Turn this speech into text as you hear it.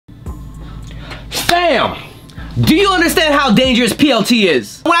Fam, do you understand how dangerous PLT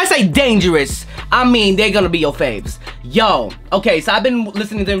is? When I say dangerous, I mean they're gonna be your faves. Yo, okay, so I've been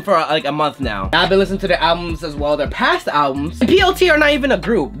listening to them for like a month now. I've been listening to their albums as well, their past albums. And PLT are not even a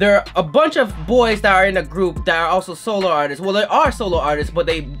group. They're a bunch of boys that are in a group that are also solo artists. Well, they are solo artists, but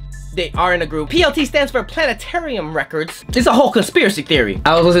they are in a group. PLT stands for Planetarium Records. It's a whole conspiracy theory.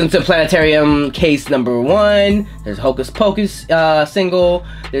 I was listening to Planetarium Case #1. There's Hocus Pocus single.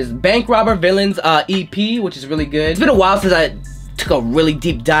 There's Bank Robber Villains EP, which is really good. It's been a while since I took a really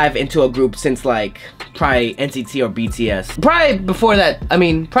deep dive into a group, since like probably NCT or BTS. Probably before that, I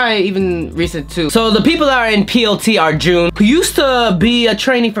mean, probably even recent too. So the people that are in PLT are June, who used to be a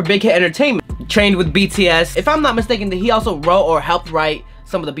trainee for Big Hit Entertainment, trained with BTS. If I'm not mistaken, he also wrote or helped write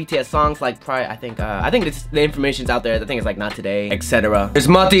some of the BTS songs, like probably, I think the information's out there. I think it's like Not Today, etc. There's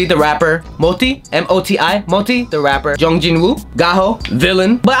Moti the rapper, Moti, M-O-T-I, Moti the rapper, Jongjin-woo, Gaho,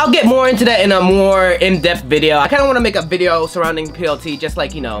 Villain. But I'll get more into that in a more in-depth video. I kind of want to make a video surrounding PLT, just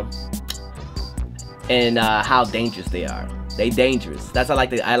like, you know, and how dangerous they are. They dangerous. That's I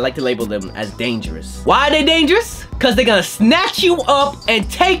like to label them as dangerous. Why are they dangerous? Cause they're gonna snatch you up and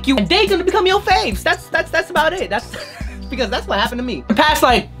take you, and they're gonna become your faves. That's about it. That's because that's what happened to me. The past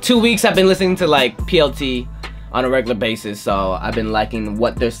like 2 weeks I've been listening to like PLT on a regular basis, so I've been liking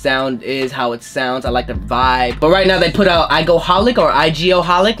what their sound is, how it sounds. I like the vibe. But right now they put out IGOHOLIC or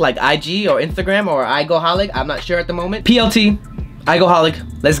IGOHOLIC, like IG or Instagram or IGOHOLIC. I'm not sure at the moment. PLT, IGOHOLIC.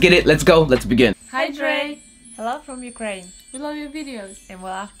 Let's get it. Let's go. Let's begin. Hi Dre! Hello from Ukraine. We love your videos and we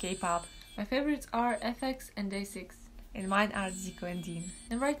love K-pop. My favorites are FX and Day6. And mine are Zico and Dean.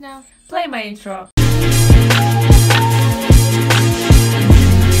 And right now, play my intro.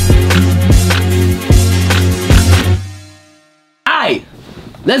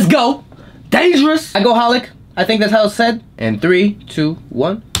 Let's go. Dangerous. IGOHOLIC. I think that's how it's said. And 3, 2,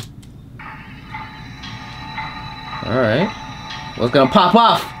 1. Alright. What's gonna pop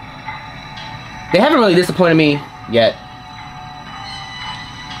off? They haven't really disappointed me yet.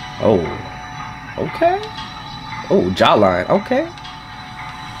 Oh. Okay. Oh, jawline. Okay.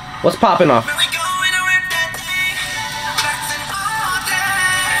 What's popping off?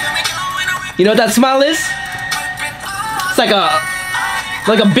 You know what that smile is? It's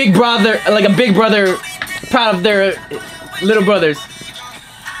like a big brother proud of their little brothers.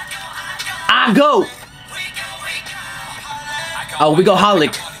 I go. Oh, we go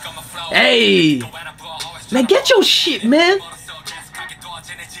holic. Hey, man, get your shit, man.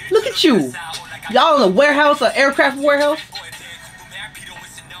 Look at you. Y'all in a warehouse, an aircraft warehouse.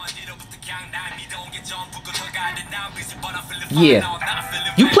 Yeah,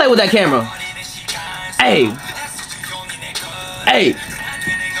 you play with that camera. Hey, hey.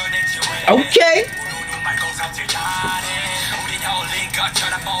 Okay.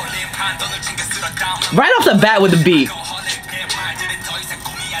 Right off the bat with the beat.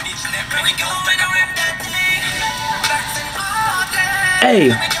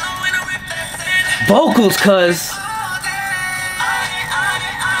 Hey. Vocals, cuz.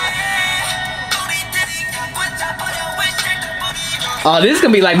 Oh, this is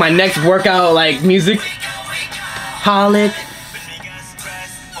gonna be like my next workout, like music. Holic.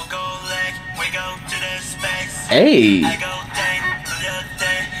 Hey.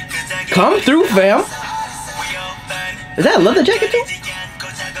 Come through, fam. Is that a leather jacket too?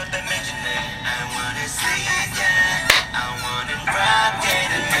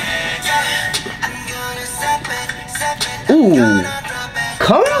 Ooh.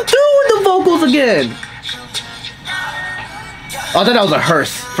 Come through with the vocals again. Oh, I thought that was a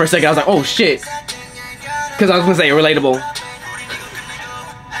hearse for a second. I was like, oh shit. Because I was gonna say relatable.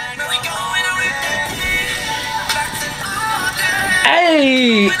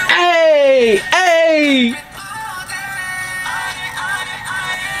 Hey, hey, hey.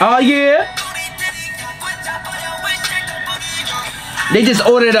 Oh yeah. They just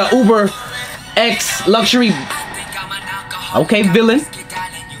ordered a Uber X luxury. Okay, Villain.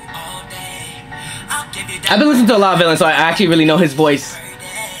 I've been listening to a lot of Villain, so I actually really know his voice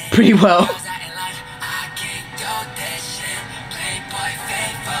pretty well.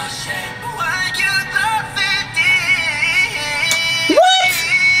 What?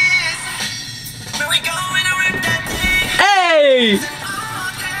 Hey!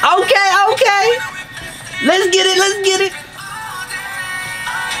 Okay, okay. Let's get it, let's get it.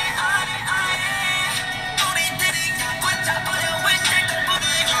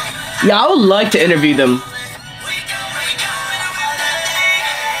 Yeah, I would like to interview them.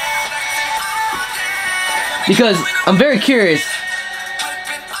 Because I'm very curious.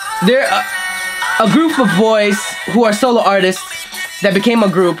 They're a group of boys who are solo artists that became a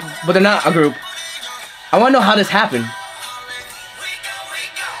group, but they're not a group. I wanna know how this happened.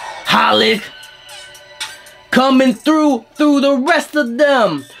 Holic coming through the rest of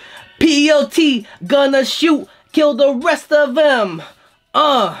them. PLT gonna shoot, kill the rest of them.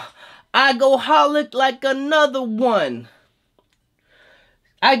 IGOHOLIC like another one.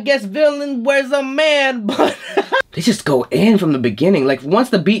 I guess villain wears a man, but they just go in from the beginning. Like once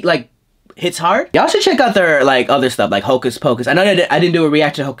the beat like hits hard, y'all should check out their like other stuff like Hocus Pocus. I know I didn't do a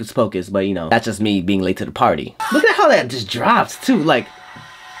reaction to Hocus Pocus, but you know that's just me being late to the party. Look at how that just drops too. Like,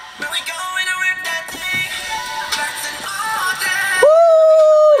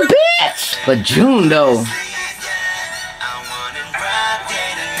 woo, bitch. But June though.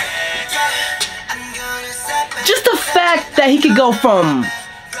 Just the fact that he could go from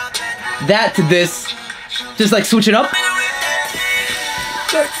that to this, just like switch it up.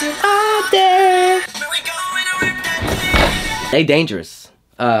 They dangerous.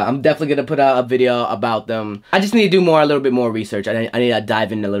 I'm definitely gonna put out a video about them. I just need to do a little bit more research. I need to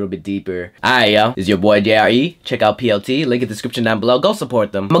dive in a little bit deeper. Alright, yo. This is your boy JRE. Check out PLT. Link in the description down below. Go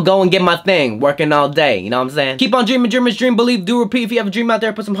support them. I'm gonna go and get my thing. Working all day. You know what I'm saying? Keep on dreaming, dreamers, dream, believe, do, repeat. If you have a dream out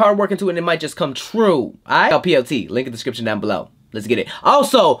there, put some hard work into it and it might just come true. Alright? Check out PLT. Link in the description down below. Let's get it.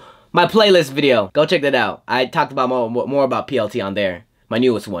 Also, my playlist video. Go check that out. I talked about more about PLT on there. My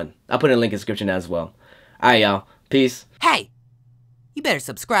newest one. I'll put a link in the description as well. Alright, y'all. Peace. Hey! You better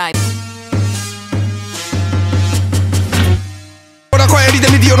subscribe. Welcome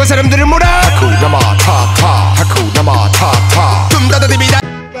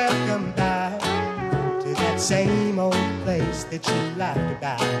back to that same old place that you laughed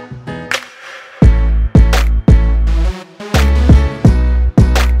about.